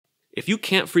If you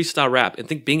can't freestyle rap and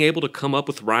think being able to come up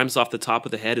with rhymes off the top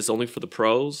of the head is only for the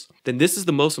pros, then this is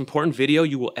the most important video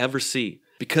you will ever see.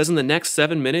 Because in the next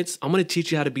 7 minutes, I'm going to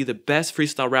teach you how to be the best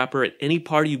freestyle rapper at any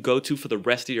party you go to for the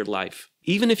rest of your life.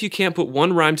 Even if you can't put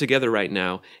one rhyme together right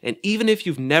now, and even if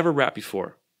you've never rapped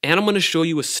before. And I'm going to show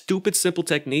you a stupid simple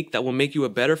technique that will make you a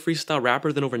better freestyle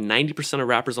rapper than over 90% of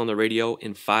rappers on the radio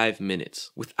in 5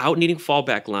 minutes. Without needing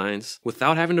fallback lines,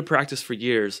 without having to practice for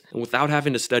years, and without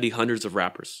having to study hundreds of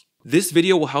rappers. This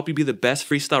video will help you be the best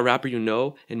freestyle rapper you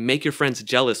know and make your friends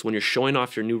jealous when you're showing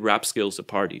off your new rap skills at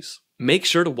parties. Make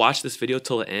sure to watch this video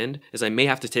till the end, as I may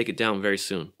have to take it down very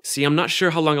soon. See, I'm not sure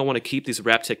how long I want to keep these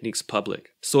rap techniques public.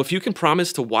 So if you can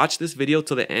promise to watch this video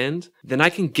till the end, then I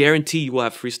can guarantee you will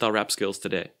have freestyle rap skills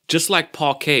today. Just like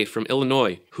Paul K from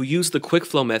Illinois, who used the quick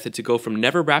flow method to go from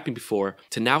never rapping before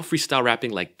to now freestyle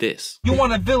rapping like this. You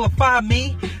wanna vilify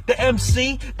me, the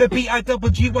MC, the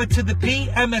B-I-double-G-Y to the P?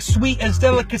 I'm as sweet as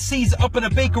delicacies up in a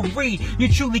bakery.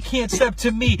 You truly can't step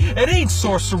to me, it ain't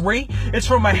sorcery. It's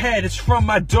from my head, it's from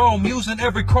my dome. Using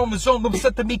every chromosome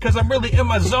upset to me cause I'm really in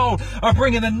my zone. I'm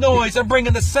bringing the noise, I'm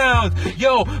bringing the sound.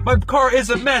 Yo, my car is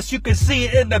a mess, you can see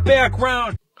it in the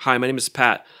background. Hi, my name is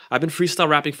Pat. I've been freestyle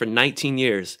rapping for 19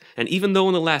 years, and even though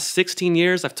in the last 16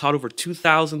 years I've taught over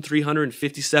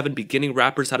 2,357 beginning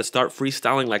rappers how to start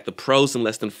freestyling like the pros in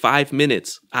less than 5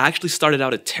 minutes, I actually started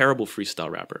out a terrible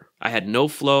freestyle rapper. I had no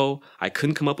flow, I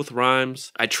couldn't come up with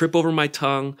rhymes, I'd trip over my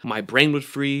tongue, my brain would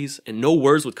freeze, and no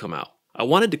words would come out. I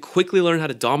wanted to quickly learn how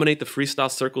to dominate the freestyle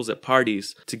circles at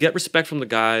parties to get respect from the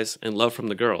guys and love from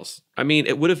the girls. I mean,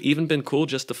 it would have even been cool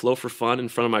just to flow for fun in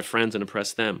front of my friends and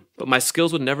impress them, but my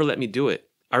skills would never let me do it.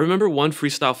 I remember one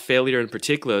freestyle failure in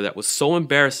particular that was so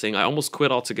embarrassing I almost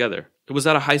quit altogether. It was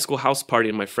at a high school house party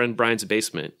in my friend Brian's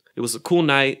basement. It was a cool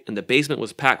night and the basement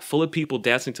was packed full of people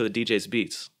dancing to the DJ's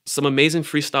beats. Some amazing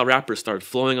freestyle rappers started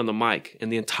flowing on the mic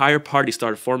and the entire party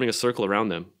started forming a circle around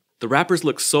them. The rappers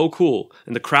looked so cool,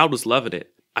 and the crowd was loving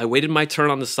it. I waited my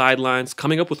turn on the sidelines,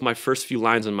 coming up with my first few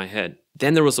lines in my head.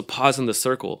 Then there was a pause in the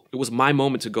circle. It was my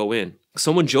moment to go in.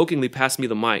 Someone jokingly passed me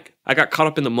the mic. I got caught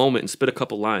up in the moment and spit a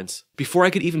couple lines. Before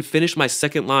I could even finish my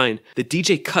second line, the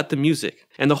DJ cut the music,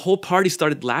 and the whole party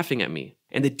started laughing at me,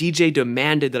 and the DJ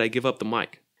demanded that I give up the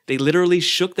mic. They literally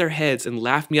shook their heads and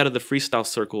laughed me out of the freestyle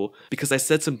circle because I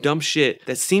said some dumb shit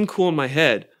that seemed cool in my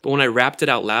head, but when I rapped it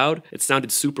out loud, it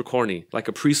sounded super corny, like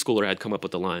a preschooler had come up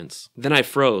with the lines. Then I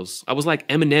froze. I was like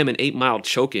Eminem in 8 Mile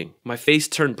choking. My face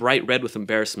turned bright red with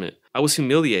embarrassment. I was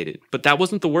humiliated, but that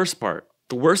wasn't the worst part.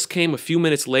 The worst came a few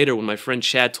minutes later when my friend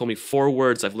Chad told me 4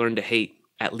 words I've learned to hate.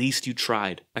 At least you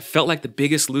tried. I felt like the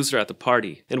biggest loser at the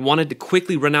party and wanted to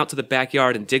quickly run out to the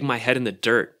backyard and dig my head in the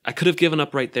dirt. I could have given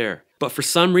up right there. But for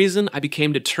some reason, I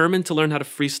became determined to learn how to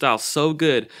freestyle so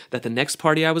good that the next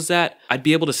party I was at, I'd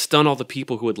be able to stun all the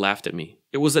people who had laughed at me.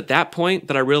 It was at that point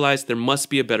that I realized there must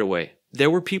be a better way.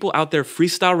 There were people out there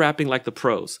freestyle rapping like the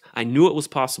pros. I knew it was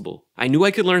possible. I knew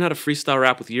I could learn how to freestyle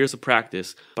rap with years of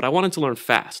practice, but I wanted to learn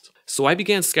fast. So I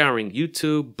began scouring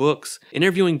YouTube, books,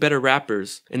 interviewing better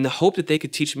rappers, in the hope that they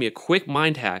could teach me a quick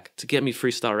mind hack to get me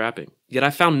freestyle rapping. Yet I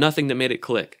found nothing that made it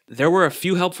click. There were a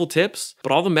few helpful tips,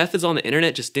 but all the methods on the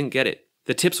internet just didn't get it.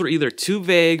 The tips were either too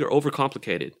vague or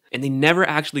overcomplicated, and they never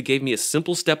actually gave me a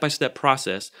simple step-by-step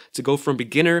process to go from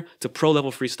beginner to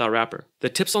pro-level freestyle rapper. The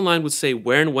tips online would say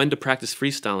where and when to practice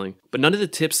freestyling, but none of the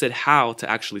tips said how to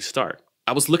actually start.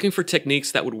 I was looking for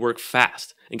techniques that would work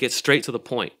fast and get straight to the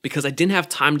point, because I didn't have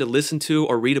time to listen to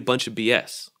or read a bunch of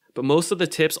BS. But most of the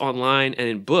tips online and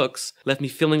in books left me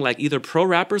feeling like either pro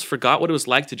rappers forgot what it was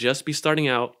like to just be starting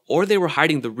out, or they were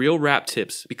hiding the real rap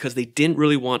tips because they didn't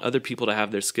really want other people to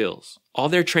have their skills. All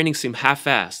their training seemed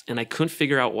half-assed, and I couldn't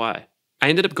figure out why. I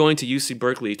ended up going to UC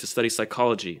Berkeley to study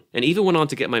psychology, and even went on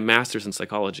to get my master's in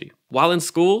psychology. While in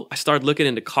school, I started looking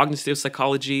into cognitive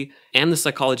psychology and the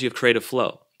psychology of creative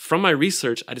flow. From my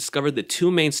research, I discovered the 2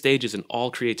 main stages in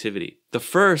all creativity. The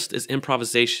first is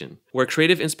improvisation, where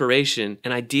creative inspiration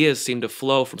and ideas seem to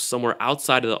flow from somewhere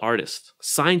outside of the artist.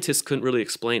 Scientists couldn't really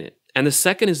explain it. And the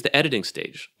second is the editing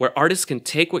stage, where artists can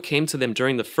take what came to them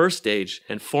during the first stage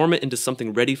and form it into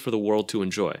something ready for the world to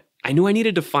enjoy. I knew I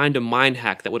needed to find a mind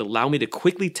hack that would allow me to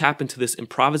quickly tap into this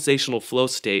improvisational flow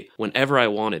state whenever I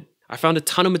wanted. I found a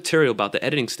ton of material about the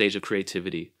editing stage of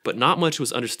creativity, but not much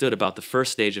was understood about the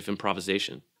first stage of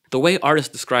improvisation. The way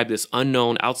artists describe this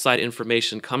unknown outside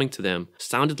information coming to them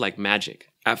sounded like magic.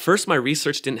 At first, my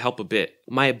research didn't help a bit.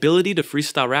 My ability to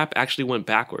freestyle rap actually went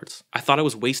backwards. I thought I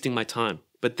was wasting my time.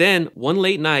 But then, one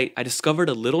late night, I discovered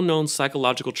a little-known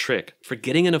psychological trick for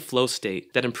getting in a flow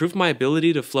state that improved my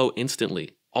ability to flow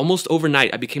instantly. Almost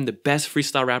overnight, I became the best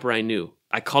freestyle rapper I knew.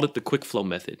 I called it the quick flow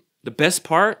method. The best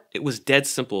part, it was dead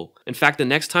simple. In fact, the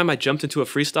next time I jumped into a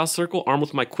freestyle circle armed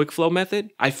with my quick flow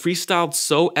method, I freestyled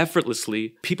so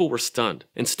effortlessly, people were stunned.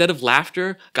 Instead of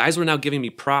laughter, guys were now giving me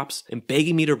props and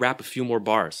begging me to rap a few more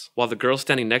bars, while the girls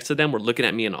standing next to them were looking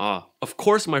at me in awe. Of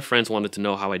course my friends wanted to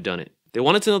know how I'd done it. They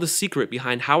wanted to know the secret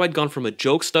behind how I'd gone from a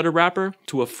joke stutter rapper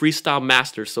to a freestyle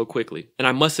master so quickly. And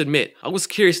I must admit, I was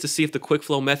curious to see if the quick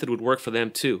flow method would work for them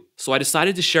too. So I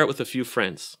decided to share it with a few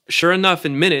friends. Sure enough,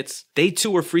 in minutes, they too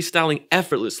were freestyling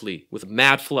effortlessly with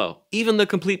mad flow. Even the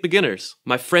complete beginners.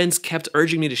 My friends kept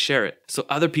urging me to share it so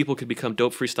other people could become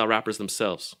dope freestyle rappers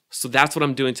themselves. So that's what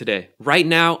I'm doing today. Right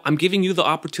now, I'm giving you the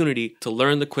opportunity to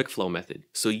learn the quick flow method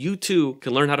so you too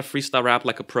can learn how to freestyle rap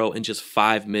like a pro in just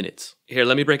 5 minutes. Here,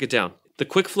 let me break it down. The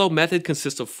quick flow method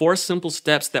consists of 4 simple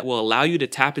steps that will allow you to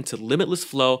tap into limitless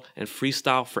flow and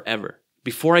freestyle forever.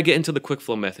 Before I get into the quick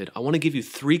flow method, I want to give you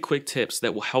 3 quick tips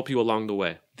that will help you along the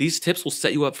way. These tips will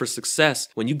set you up for success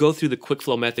when you go through the quick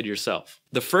flow method yourself.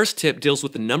 The first tip deals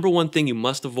with the #1 thing you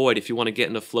must avoid if you want to get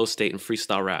in a flow state and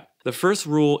freestyle rap. The first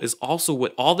rule is also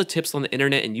what all the tips on the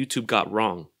internet and YouTube got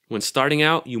wrong. When starting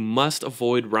out, you must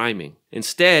avoid rhyming.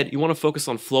 Instead, you want to focus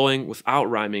on flowing without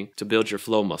rhyming to build your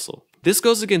flow muscle. This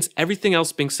goes against everything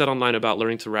else being said online about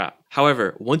learning to rap.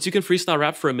 However, once you can freestyle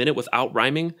rap for a minute without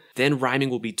rhyming, then rhyming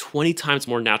will be 20 times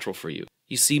more natural for you.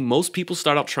 You see, most people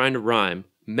start out trying to rhyme,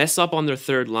 mess up on their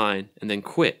 3rd line, and then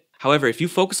quit. However, if you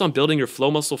focus on building your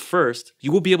flow muscle first,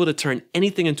 you will be able to turn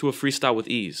anything into a freestyle with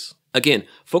ease. Again,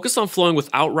 focus on flowing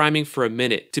without rhyming for a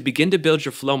minute to begin to build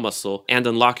your flow muscle and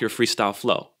unlock your freestyle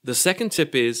flow. The second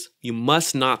tip is you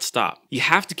must not stop. You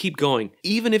have to keep going,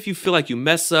 even if you feel like you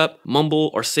mess up, mumble,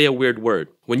 or say a weird word.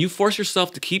 When you force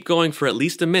yourself to keep going for at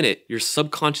least a minute, your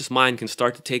subconscious mind can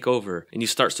start to take over and you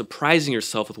start surprising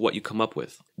yourself with what you come up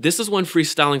with. This is when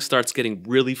freestyling starts getting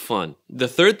really fun. The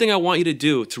third thing I want you to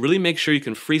do to really make sure you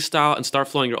can freestyle and start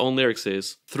flowing your own lyrics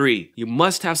is 3. You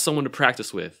must have someone to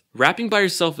practice with. Rapping by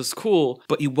yourself is cool,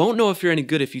 but you won't know if you're any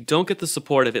good if you don't get the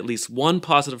support of at least one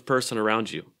positive person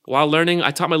around you. While learning,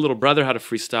 I taught my little brother how to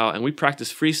freestyle, and we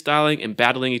practiced freestyling and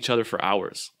battling each other for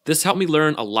hours. This helped me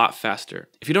learn a lot faster.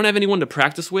 If you don't have anyone to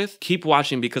practice with, keep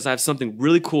watching because I have something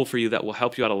really cool for you that will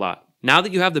help you out a lot. Now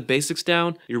that you have the basics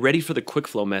down, you're ready for the quick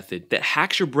flow method that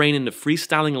hacks your brain into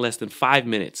freestyling in less than 5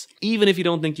 minutes, even if you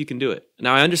don't think you can do it.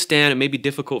 Now I understand it may be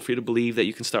difficult for you to believe that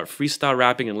you can start freestyle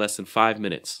rapping in less than 5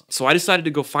 minutes. So I decided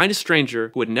to go find a stranger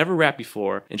who had never rapped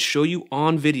before and show you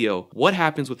on video what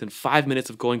happens within 5 minutes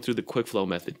of going through the quick flow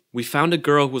method. We found a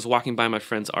girl who was walking by my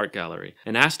friend's art gallery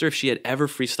and asked her if she had ever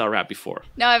freestyle rapped before.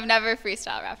 No, I've never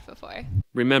freestyle rapped before.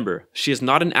 Remember, she is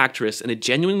not an actress and had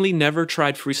genuinely never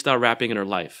tried freestyle rapping in her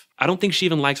life. I don't think she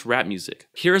even likes rap music.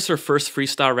 Here is her first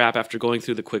freestyle rap after going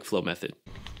through the quick flow method.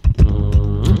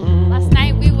 Last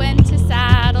night we went to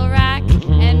Saddle Rack,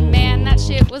 and man, that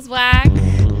shit was whack.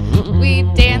 We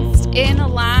danced in a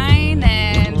line,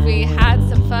 and we had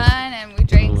some fun, and we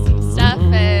drank some stuff,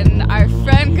 and our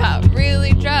friend got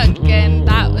really drunk, and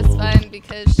that was fun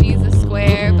because she's a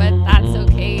square, but that's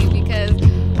okay because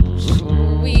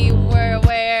we were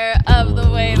aware of the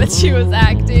way that she was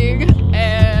acting,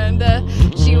 and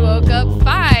she woke up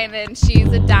fine, and she's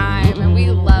a dime, and we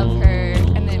love her,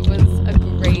 and it was a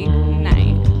great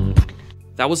night.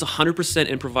 That was 100%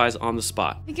 improvised on the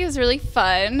spot. I think it was really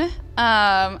fun.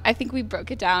 I think we broke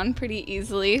it down pretty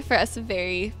easily for us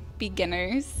very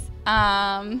beginners.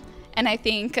 And I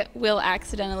think we'll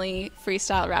accidentally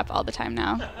freestyle rap all the time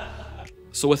now.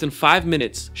 So within 5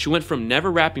 minutes, she went from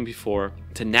never rapping before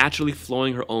to naturally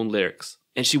flowing her own lyrics.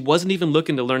 And she wasn't even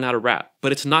looking to learn how to rap.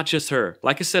 But it's not just her.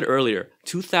 Like I said earlier,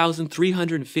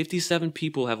 2,357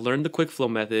 people have learned the quick flow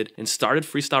method and started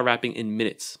freestyle rapping in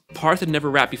minutes. Parth had never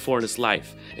rapped before in his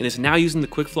life and is now using the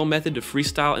quick flow method to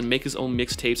freestyle and make his own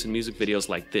mixtapes and music videos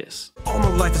like this. All my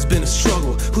life has been a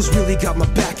struggle. Who's really got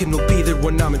my back and will be there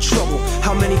when I'm in trouble?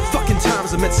 How many fucking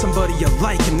times I met somebody I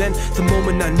like, and then the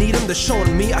moment I need them, they're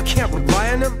showing me I can't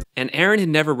rely on them? And Aaron had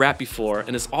never rapped before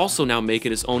and is also now making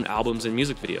his own albums and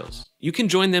music videos. You can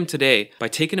join them today by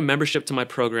taking a membership to my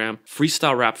program,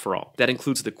 Freestyle Rap for All. That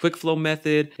includes the quick flow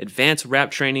method, advanced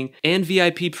rap training, and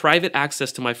VIP private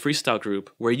access to my freestyle group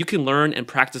where you can learn and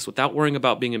practice without worrying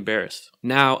about being embarrassed.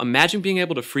 Now, imagine being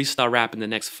able to freestyle rap in the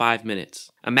next 5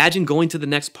 minutes. Imagine going to the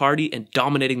next party and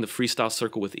dominating the freestyle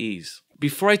circle with ease.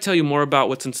 Before I tell you more about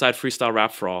what's inside Freestyle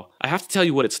Rap for All, I have to tell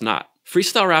you what it's not.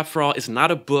 Freestyle Rap for All is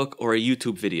not a book or a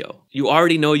YouTube video. You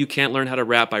already know you can't learn how to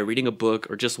rap by reading a book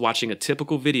or just watching a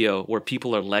typical video where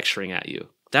people are lecturing at you.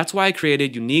 That's why I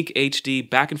created unique HD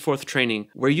back and forth training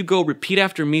where you go repeat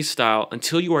after me style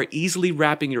until you are easily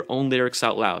rapping your own lyrics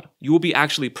out loud. You will be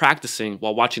actually practicing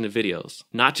while watching the videos,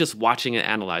 not just watching and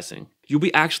analyzing. You'll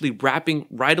be actually rapping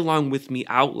right along with me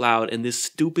out loud in this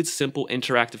stupid, simple,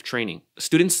 interactive training.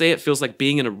 Students say it feels like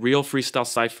being in a real freestyle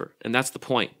cypher, and that's the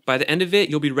point. By the end of it,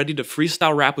 you'll be ready to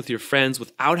freestyle rap with your friends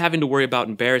without having to worry about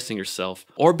embarrassing yourself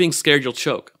or being scared you'll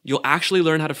choke. You'll actually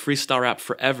learn how to freestyle rap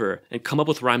forever and come up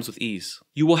with rhymes with ease.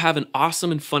 You will have an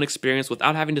awesome and fun experience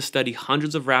without having to study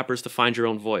hundreds of rappers to find your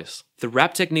own voice. The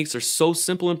rap techniques are so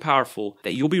simple and powerful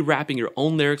that you'll be rapping your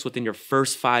own lyrics within your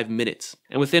first 5 minutes.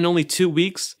 And within only 2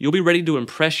 weeks, you'll be ready to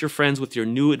impress your friends with your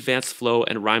new advanced flow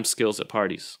and rhyme skills at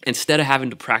parties, instead of having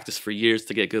to practice for years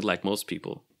to get good like most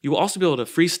people. You will also be able to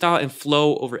freestyle and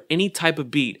flow over any type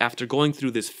of beat after going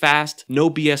through this fast, no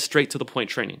BS, straight to the point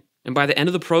training. And by the end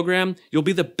of the program, you'll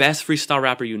be the best freestyle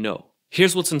rapper you know.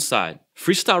 Here's what's inside.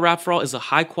 Freestyle Rap For All is a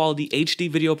high-quality HD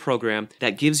video program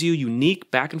that gives you unique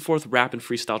back-and-forth rap and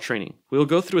freestyle training. We will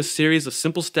go through a series of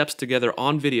simple steps together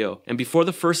on video, and before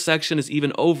the first section is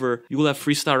even over, you will have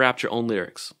freestyle rapped your own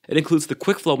lyrics. It includes the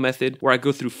quick flow method, where I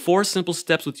go through 4 simple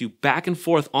steps with you back and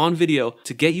forth on video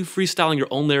to get you freestyling your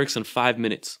own lyrics in 5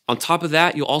 minutes. On top of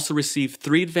that, you'll also receive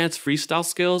 3 advanced freestyle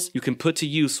skills you can put to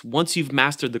use once you've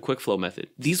mastered the quick flow method.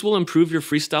 These will improve your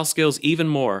freestyle skills even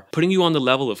more, putting you on the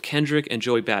level of Kendrick and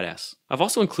Joey Badass. I've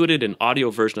also included an audio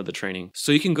version of the training,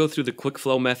 so you can go through the quick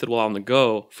flow method while on the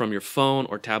go from your phone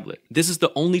or tablet. This is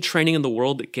the only training in the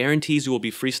world that guarantees you will be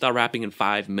freestyle rapping in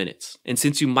 5 minutes. And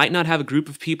since you might not have a group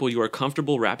of people you are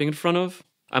comfortable rapping in front of,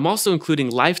 I'm also including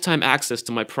lifetime access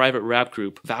to my private rap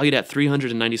group valued at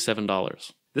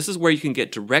 $397. This is where you can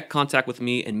get direct contact with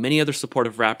me and many other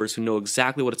supportive rappers who know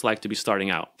exactly what it's like to be starting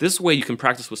out. This way you can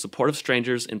practice with supportive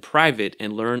strangers in private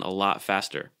and learn a lot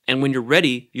faster. And when you're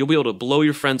ready, you'll be able to blow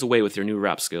your friends away with your new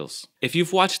rap skills. If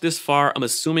you've watched this far, I'm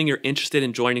assuming you're interested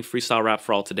in joining Freestyle Rap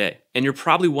For All today. And you're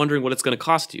probably wondering what it's going to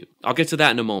cost you. I'll get to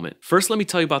that in a moment. First, let me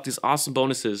tell you about these awesome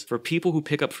bonuses for people who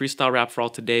pick up Freestyle Rap For All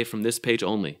today from this page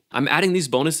only. I'm adding these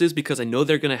bonuses because I know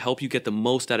they're going to help you get the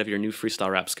most out of your new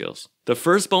freestyle rap skills. The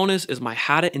first bonus is my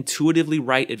How to Intuitively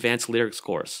Write Advanced Lyrics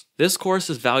course. This course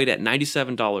is valued at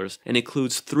 $97 and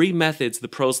includes 3 methods the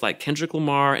pros like Kendrick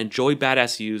Lamar and Joey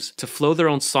Badass use to flow their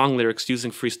own song lyrics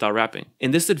using freestyle rapping.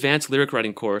 In this advanced lyric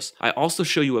writing course, I also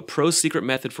show you a pro secret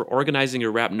method for organizing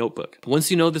your rap notebook.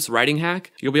 Once you know this writing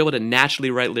hack, you'll be able to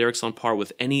naturally write lyrics on par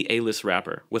with any A-list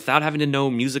rapper, without having to know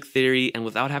music theory and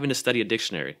without having to study a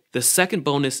dictionary. The second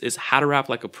bonus is How to Rap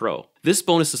Like a Pro. This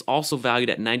bonus is also valued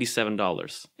at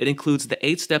 $97. It includes the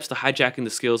 8 steps to hijacking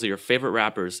the skills of your favorite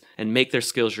rappers and make their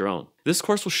skills your own. This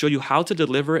course will show you how to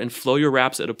deliver and flow your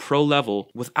raps at a pro level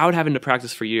without having to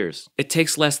practice for years. It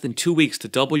takes less than 2 weeks to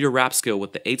double your rap skill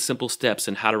with the 8 simple steps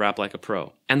in How to Rap Like a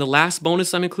Pro. And the last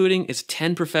bonus I'm including is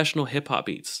 10 professional hip-hop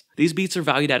beats. These beats are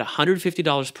valued at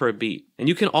 $150 per beat, and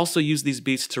you can also use these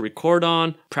beats to record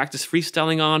on, practice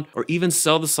freestyling on, or even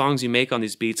sell the songs you make on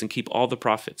these beats and keep all the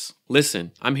profits.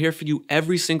 Listen, I'm here for you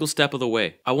every single step of the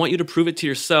way. I want you to prove it to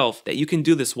yourself that you can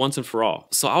do this once and for all.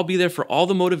 So I'll be there for all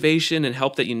the motivation and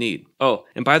help that you need. Oh,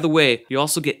 and by the way, you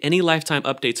also get any lifetime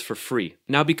updates for free.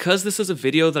 Now, because this is a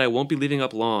video that I won't be leaving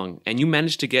up long, and you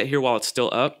managed to get here while it's still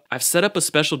up, I've set up a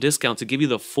special discount to give you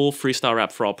the full Freestyle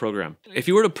Rap For All program. If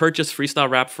you were to purchase Freestyle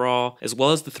Rap For All, as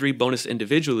well as the 3 bonus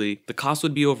individually, the cost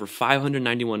would be over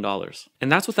 $591.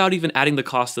 And that's without even adding the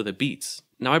cost of the beats.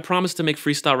 Now, I promise to make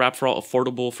Freestyle Rap For All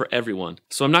affordable for everyone,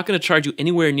 so I'm not going to charge you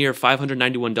anywhere near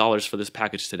 $591 for this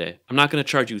package today. I'm not going to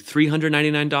charge you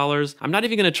 $399. I'm not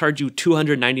even going to charge you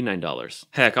 $299.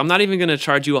 Heck, I'm not even going to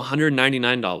charge you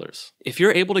 $199. If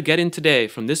you're able to get in today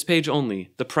from this page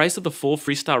only, the price of the full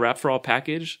Freestyle Rap For All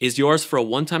package is yours for a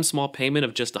one-time small payment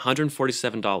of just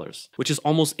 $147, which is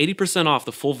almost 80% off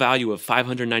the full value of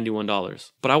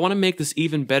 $591. But I want to make this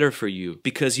even better for you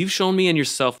because you've shown me and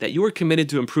yourself that you are committed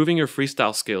to improving your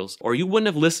freestyle skills, or you wouldn't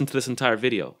have listened to this entire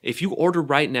video. If you order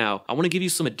right now, I want to give you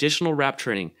some additional rap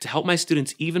training to help my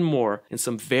students even more in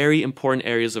some very important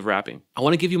areas of rapping. I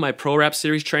want to give you my Pro Rap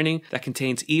Series training that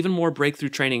contains even more breakthrough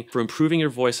training for improving your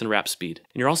voice and rap speed.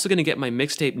 And you're also going to get my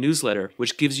mixtape newsletter,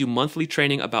 which gives you monthly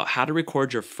training about how to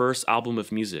record your first album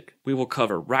of music. We will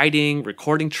cover writing,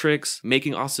 recording tricks,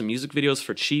 making awesome music videos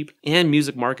for cheap, and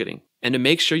music marketing. And to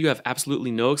make sure you have absolutely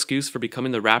no excuse for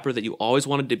becoming the rapper that you always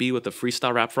wanted to be with the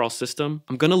Freestyle Rap For All system,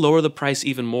 I'm going to lower the price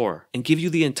even more and give you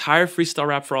the entire Freestyle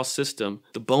Rap For All system,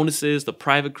 the bonuses, the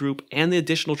private group, and the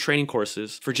additional training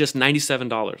courses for just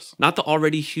 $97. Not the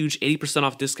already huge 80%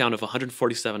 off discount of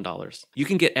 $147. You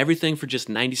can get everything for just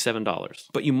 $97.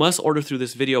 But you must order through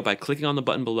this video by clicking on the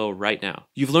button below right now.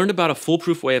 You've learned about a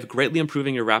foolproof way of greatly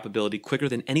improving your rap ability quicker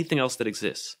than anything else that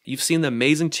exists. You've seen the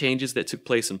amazing changes that took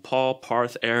place in Paul,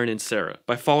 Parth, Aaron, and Sarah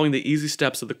by following the easy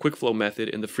steps of the quick flow method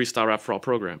in the Freestyle Rap for All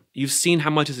program. You've seen how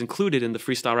much is included in the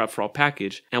Freestyle Rap for All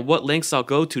package and what lengths I'll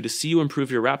go to see you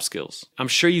improve your rap skills. I'm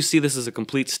sure you see this as a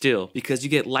complete steal because you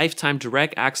get lifetime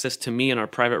direct access to me and our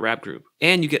private rap group.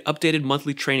 And you get updated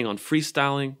monthly training on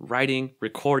freestyling, writing,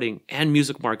 recording, and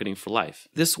music marketing for life.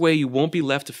 This way you won't be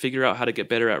left to figure out how to get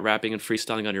better at rapping and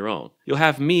freestyling on your own. You'll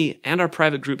have me and our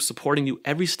private group supporting you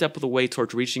every step of the way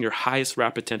towards reaching your highest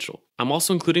rap potential. I'm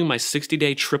also including my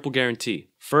 60-day triple guarantee.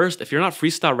 First, if you're not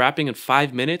freestyle rapping in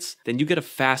 5 minutes, then you get a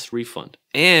fast refund.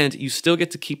 And you still get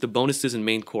to keep the bonuses in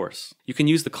main course. You can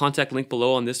use the contact link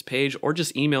below on this page or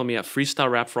just email me at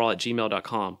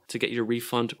freestylrapforall@gmail.com to get your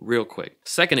refund real quick.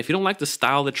 Second, if you don't like the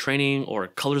style of the training or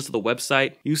colors of the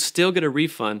website, you still get a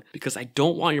refund because I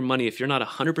don't want your money if you're not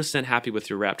 100% happy with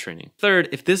your rap training. Third,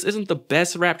 if this isn't the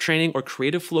best rap training or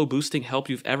creative flow boosting help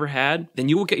you've ever had, then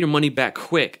you will get your money back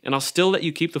quick and I'll still let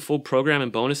you keep the full program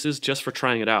and bonuses just for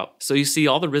trying it out. So you see,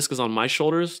 all the risk is on my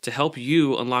shoulders to help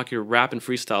you unlock your rap and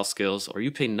freestyle skills, or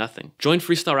you pay nothing. Join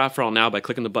Freestyle Rap for All now by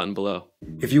clicking the button below.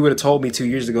 If you would have told me 2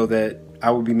 years ago that I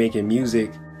would be making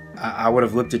music, I would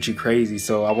have looked at you crazy.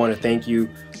 So I want to thank you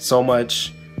so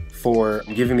much for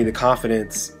giving me the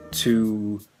confidence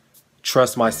to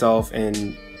trust myself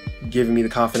and giving me the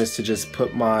confidence to just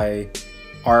put my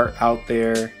art out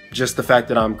there. Just the fact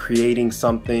that I'm creating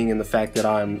something and the fact that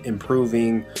I'm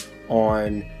improving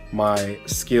on my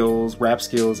skills, rap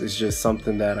skills, is just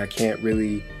something that I can't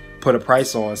really put a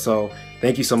price on. So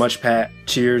thank you so much, Pat.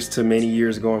 Cheers to many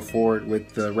years going forward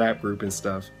with the rap group and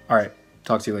stuff. All right,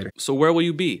 talk to you later. So where will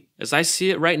you be? As I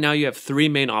see it right now, you have 3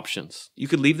 main options. You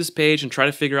could leave this page and try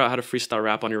to figure out how to freestyle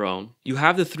rap on your own. You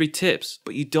have the 3 tips,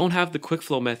 but you don't have the quick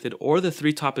flow method or the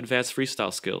 3 top advanced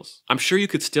freestyle skills. I'm sure you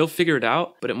could still figure it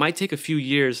out, but it might take a few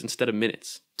years instead of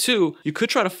minutes. 2, you could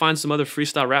try to find some other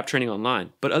freestyle rap training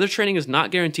online, but other training is not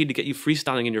guaranteed to get you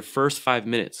freestyling in your first 5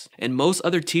 minutes. And most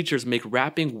other teachers make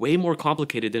rapping way more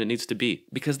complicated than it needs to be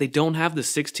because they don't have the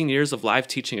 16 years of live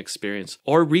teaching experience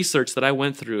or research that I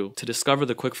went through to discover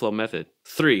the quick flow method.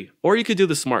 3, or you could do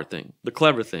the smart thing, the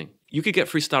clever thing. You could get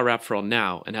Freestyle Rap for All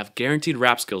now and have guaranteed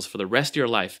rap skills for the rest of your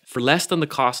life for less than the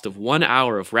cost of 1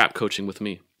 hour of rap coaching with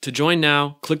me. To join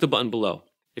now, click the button below.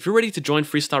 If you're ready to join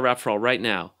Freestyle Rap for All right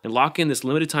now and lock in this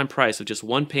limited time price of just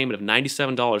one payment of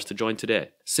 $97 to join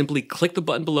today, simply click the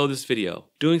button below this video.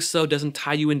 Doing so doesn't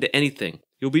tie you into anything.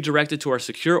 You'll be directed to our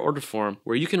secure order form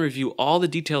where you can review all the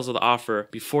details of the offer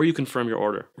before you confirm your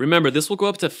order. Remember, this will go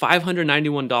up to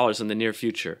 $591 in the near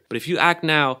future, but if you act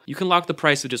now, you can lock the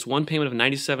price of just one payment of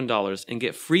 $97 and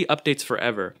get free updates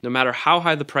forever, no matter how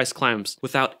high the price climbs,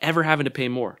 without ever having to pay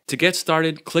more. To get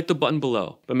started, click the button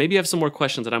below, but maybe you have some more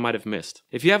questions that I might have missed.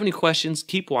 If you have any questions,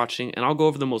 keep watching and I'll go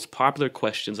over the most popular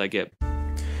questions I get.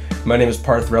 My name is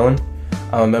Parth Relin.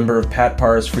 I'm a member of Pat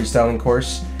Parr's freestyling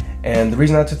course. And the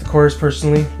reason I took the course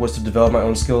personally was to develop my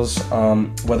own skills,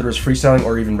 whether it's freestyling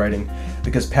or even writing,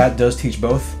 because Pat does teach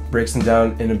both, breaks them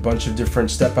down in a bunch of different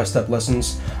step-by-step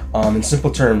lessons in simple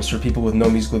terms for people with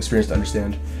no musical experience to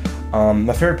understand.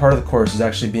 My favorite part of the course is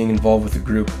actually being involved with the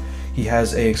group. He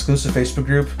has an exclusive Facebook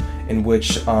group in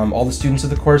which all the students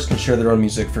of the course can share their own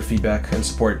music for feedback and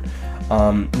support.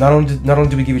 Not only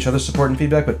do we give each other support and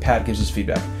feedback, but Pat gives us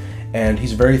feedback. And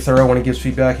he's very thorough when he gives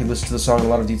feedback. He listens to the song in a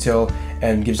lot of detail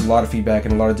and gives a lot of feedback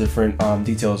and a lot of different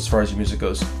details as far as your music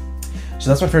goes. So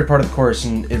that's my favorite part of the course,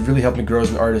 and it really helped me grow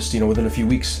as an artist, within a few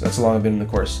weeks. That's how long I've been in the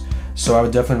course. So I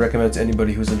would definitely recommend it to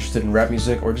anybody who's interested in rap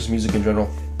music or just music in general.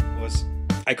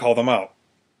 I call them out.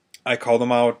 I call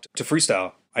them out to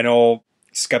freestyle. I know,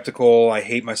 skeptical, I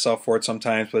hate myself for it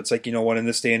sometimes, but it's like, in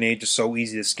this day and age, it's so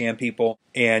easy to scam people.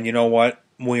 And you know what?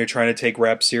 When you're trying to take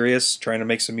rap serious, trying to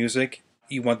make some music,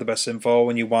 you want the best info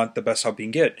and you want the best help you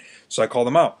can get. So I call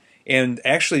them out. And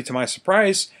actually, to my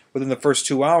surprise, within the first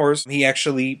 2 hours, he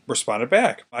actually responded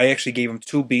back. I actually gave him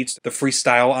 2 beats, the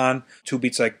freestyle on, 2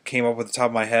 beats I came up with at the top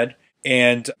of my head.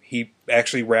 And he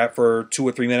actually rapped for 2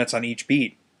 or 3 minutes on each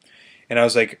beat. And I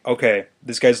was like, okay,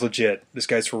 this guy's legit. This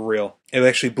guy's for real. It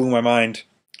actually blew my mind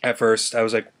at first. I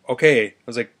was like, okay.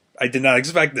 I did not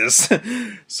expect this.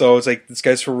 So it's like, this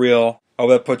guy's for real. Oh,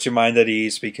 that puts your mind at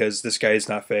ease because this guy is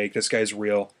not fake. This guy's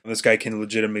real. This guy can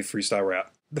legitimately freestyle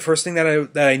rap. The first thing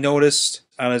that I noticed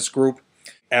on his group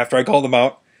after I called him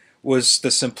out was the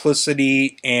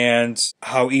simplicity and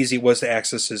how easy it was to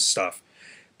access his stuff.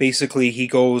 Basically, he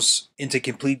goes into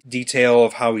complete detail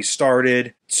of how he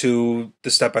started to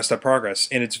the step-by-step progress.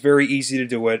 And it's very easy to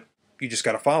do it. You just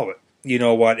got to follow it. You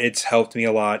know what? It's helped me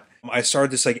a lot. I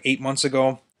started this like 8 months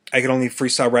ago. I could only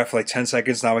freestyle rap for like 10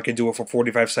 seconds. Now I can do it for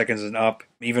 45 seconds and up,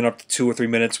 even up to 2 or 3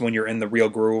 minutes when you're in the real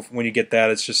groove. When you get that,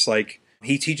 it's just like,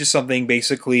 he teaches something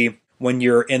basically when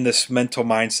you're in this mental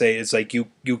mindset, it's like you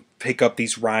pick up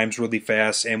these rhymes really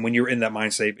fast, and when you're in that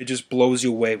mindset, it just blows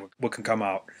you away what can come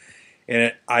out.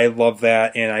 And I love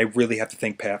that, and I really have to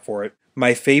thank Pat for it.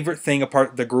 My favorite thing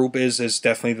apart the group is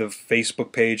definitely the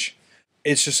Facebook page.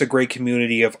 It's just a great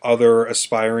community of other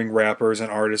aspiring rappers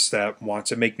and artists that want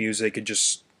to make music and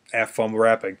just have fun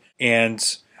rapping.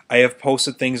 And I have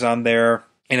posted things on there,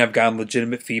 and I've gotten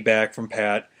legitimate feedback from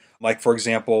Pat. Like, for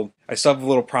example, I still have a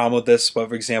little problem with this, but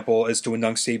for example, is to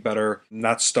enunciate better,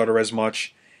 not stutter as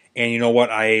much. And you know what?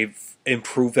 I've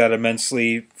improved that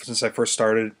immensely since I first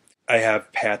started. I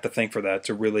have Pat to thank for that,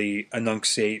 to really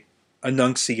enunciate,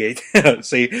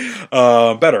 say,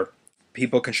 better.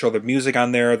 People can show their music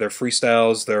on there, their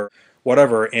freestyles, their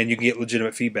whatever, and you can get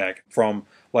legitimate feedback from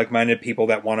like-minded people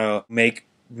that want to make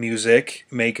music,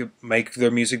 make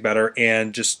their music better,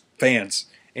 and just fans.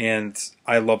 And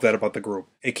I love that about the group.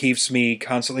 It keeps me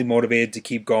constantly motivated to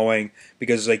keep going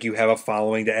because like you have a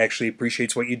following that actually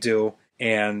appreciates what you do,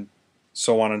 and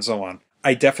so on and so on.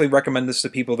 I definitely recommend this to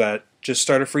people that just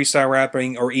started freestyle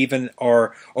rapping or even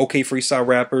are okay freestyle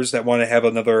rappers that want to have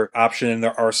another option in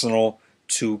their arsenal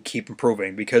to keep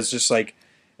improving. Because just like,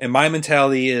 and my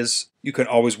mentality is you can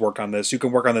always work on this. You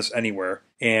can work on this anywhere.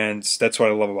 And that's what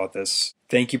I love about this.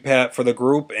 Thank you, Pat, for the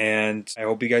group, and I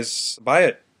hope you guys buy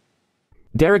it.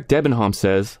 Derek Debenham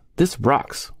says, "This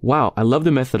rocks. Wow, I love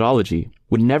the methodology.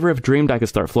 Would never have dreamed I could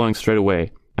start flowing straight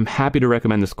away. I'm happy to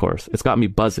recommend this course. It's got me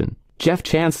buzzing." Jeff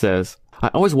Chan says, "I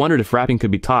always wondered if rapping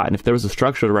could be taught and if there was a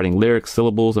structure to writing lyrics,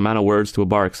 syllables, amount of words to a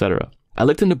bar, etc. I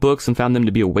looked into books and found them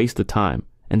to be a waste of time.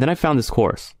 And then I found this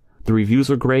course. The reviews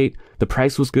were great, the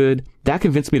price was good. That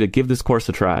convinced me to give this course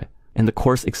a try. And the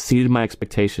course exceeded my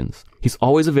expectations. He's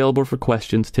always available for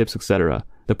questions, tips, etc.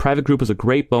 The private group is a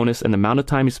great bonus, and the amount of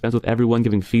time he spends with everyone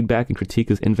giving feedback and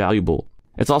critique is invaluable.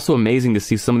 It's also amazing to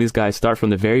see some of these guys start from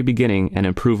the very beginning and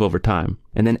improve over time,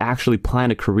 and then actually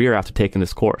plan a career after taking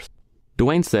this course."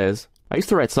 Dwayne says, "I used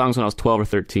to write songs when I was 12 or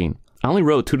 13. I only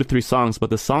wrote 2 to 3 songs, but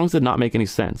the songs did not make any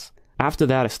sense. After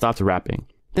that, I stopped rapping.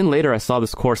 Then later, I saw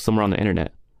this course somewhere on the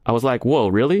internet. I was like, whoa,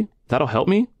 really? That'll help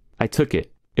me? I took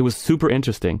it. It was super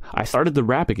interesting. I started to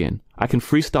rap again. I can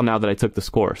freestyle now that I took this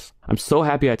course. I'm so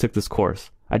happy I took this course.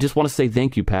 I just want to say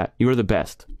thank you, Pat. You are the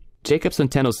best." Jacob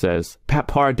Centeno says, "Pat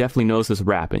Parr definitely knows his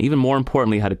rap, and even more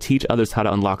importantly, how to teach others how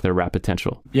to unlock their rap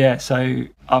potential." Yeah, so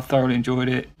I've thoroughly enjoyed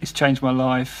it. It's changed my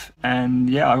life. And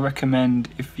yeah, I recommend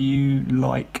if you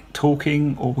like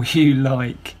talking or you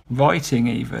like writing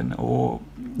even, or,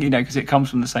 you know, because it comes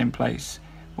from the same place.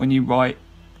 When you write,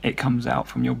 it comes out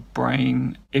from your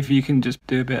brain. If you can just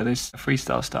do a bit of this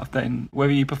freestyle stuff, then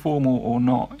whether you perform or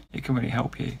not, it can really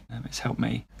help you. It's helped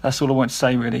me. That's all I want to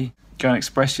say, really. Go and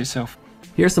express yourself.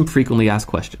 Here are some frequently asked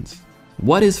questions.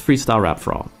 What is Freestyle Rap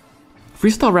for All?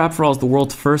 Freestyle Rap for All is the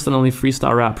world's first and only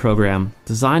freestyle rap program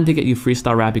designed to get you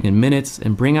freestyle rapping in minutes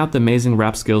and bring out the amazing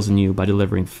rap skills in you by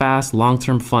delivering fast,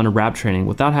 long-term fun rap training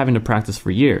without having to practice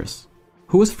for years.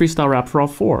 Who is Freestyle Rap for All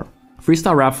for?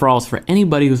 Freestyle Rap for All is for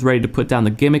anybody who's ready to put down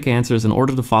the gimmick answers in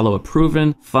order to follow a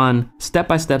proven, fun,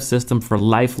 step-by-step system for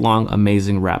lifelong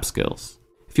amazing rap skills.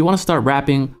 If you want to start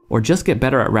rapping or just get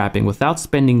better at rapping without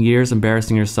spending years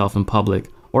embarrassing yourself in public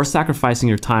or sacrificing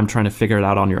your time trying to figure it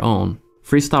out on your own,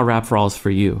 Freestyle Rap for All is for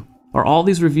you. Are all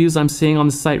these reviews I'm seeing on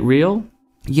the site real?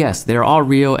 Yes, they are all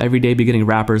real, everyday beginning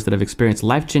rappers that have experienced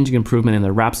life-changing improvement in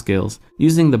their rap skills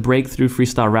using the breakthrough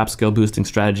freestyle rap skill boosting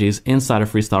strategies inside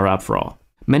of Freestyle Rap for All.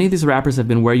 Many of these rappers have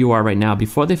been where you are right now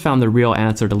before they found the real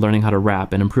answer to learning how to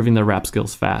rap and improving their rap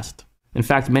skills fast. In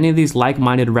fact, many of these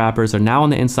like-minded rappers are now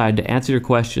on the inside to answer your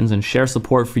questions and share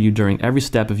support for you during every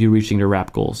step of you reaching your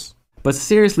rap goals. But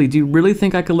seriously, do you really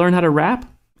think I could learn how to rap?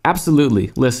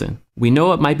 Absolutely. Listen, we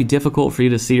know it might be difficult for you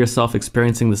to see yourself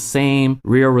experiencing the same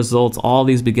real results all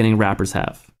these beginning rappers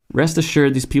have. Rest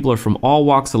assured, these people are from all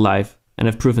walks of life and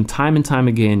have proven time and time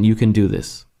again you can do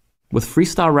this. With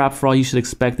Freestyle Rap for All, you should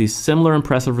expect these similar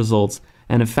impressive results,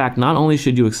 and in fact, not only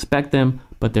should you expect them,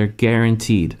 but they're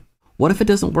guaranteed. What if it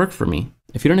doesn't work for me?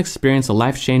 If you don't experience a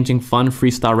life-changing, fun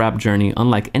freestyle rap journey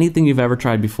unlike anything you've ever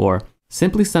tried before,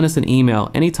 simply send us an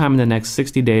email anytime in the next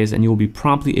 60 days and you will be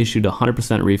promptly issued a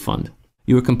 100% refund.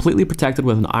 You are completely protected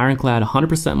with an ironclad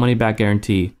 100% money-back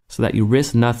guarantee so that you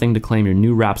risk nothing to claim your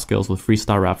new rap skills with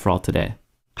Freestyle Rap for All today.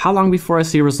 How long before I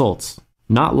see results?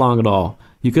 Not long at all.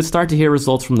 You could start to hear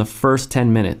results from the first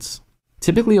 10 minutes.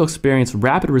 Typically, you'll experience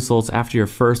rapid results after your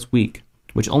first week,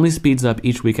 which only speeds up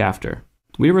each week after.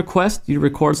 We request you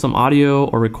record some audio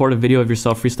or record a video of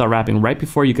yourself freestyle rapping right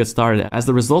before you get started, as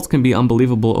the results can be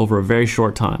unbelievable over a very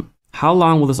short time. How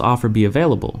long will this offer be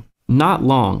available? Not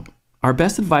long. Our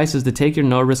best advice is to take your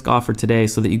no-risk offer today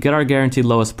so that you get our guaranteed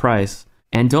lowest price,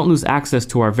 And don't lose access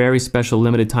to our very special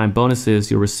limited time bonuses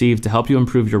you'll receive to help you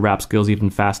improve your rap skills even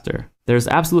faster. There's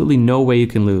absolutely no way you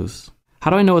can lose.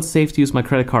 How do I know it's safe to use my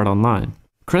credit card online?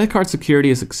 Credit card security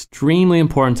is extremely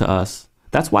important to us.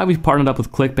 That's why we've partnered up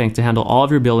with ClickBank to handle all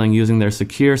of your billing using their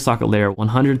secure socket layer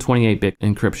 128-bit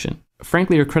encryption.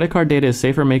 Frankly, your credit card data is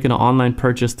safer making an online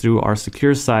purchase through our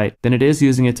secure site than it is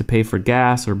using it to pay for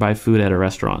gas or buy food at a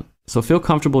restaurant. So feel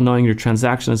comfortable knowing your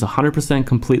transaction is 100%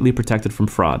 completely protected from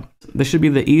fraud. This should be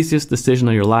the easiest decision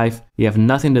of your life. You have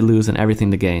nothing to lose and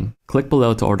everything to gain. Click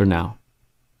below to order now.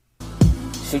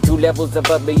 She 2 levels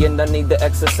above me and I need the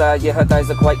exercise. Yeah, her thighs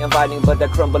are quite inviting, but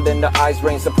that crumble in the eyes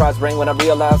rain. Surprise rain when I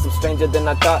realized I'm stranger than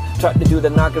I thought. Tried to do the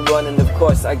knock and run and of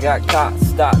course I got caught.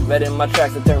 Stopped, read in my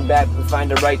tracks and turned back and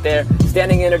find her right there.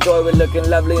 Standing in her doorway looking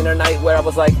lovely in her nightwear. I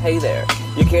was like, hey there,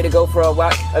 you care to go for a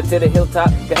walk up to the hilltop?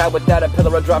 Get out without a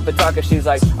pillar or drop a talk. And she's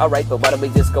like, alright, but why don't we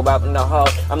just go out in the hall?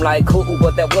 I'm like, cool,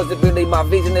 but that wasn't really my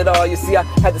vision at all. You see, I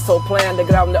had this whole plan to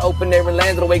get out in the open air and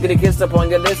land on the way, get a kiss up on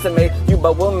your list and make you my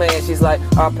woman. She's like,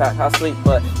 oh Pat, how sweet,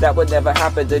 but that would never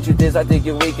happen. The truth is, I think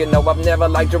you're weak and no, I've never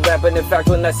liked your rapping. In fact,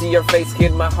 when I see your face,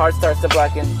 kid, my heart starts to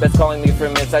blacken. Best calling me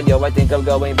from inside, yo, I think I'm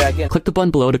going back in. Click the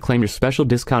button below to claim your special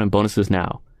discount and bonuses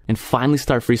now, and finally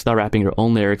start freestyle rapping your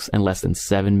own lyrics in less than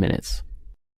 7 minutes.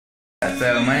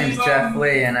 So my name's Jeff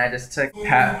Lee and I just took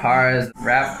Pat Parra's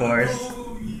rap course.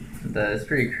 It's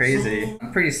pretty crazy.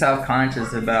 I'm pretty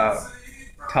self-conscious about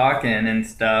talking and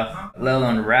stuff, let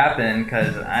alone rapping,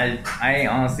 because I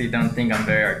honestly don't think I'm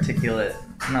very articulate.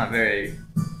 I'm not a very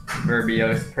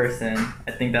verbose person.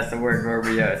 I think that's the word,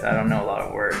 verbose. I don't know a lot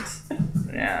of words.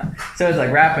 Yeah. So it's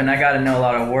like rapping, I gotta know a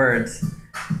lot of words.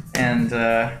 But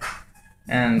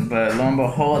lo and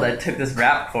behold, I took this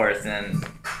rap course and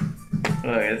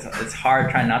look, it's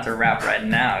hard trying not to rap right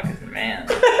now, because man,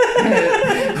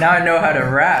 now I know how to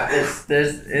rap. It's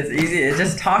easy. It's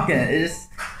just talking. It's just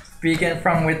speaking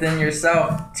from within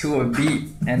yourself to a beat,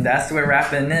 and that's what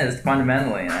rapping is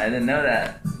fundamentally. And I didn't know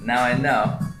that. Now I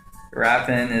know.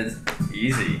 Rapping is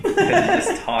easy. It's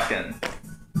just talking.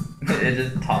 It's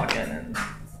just talking, and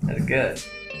it's good.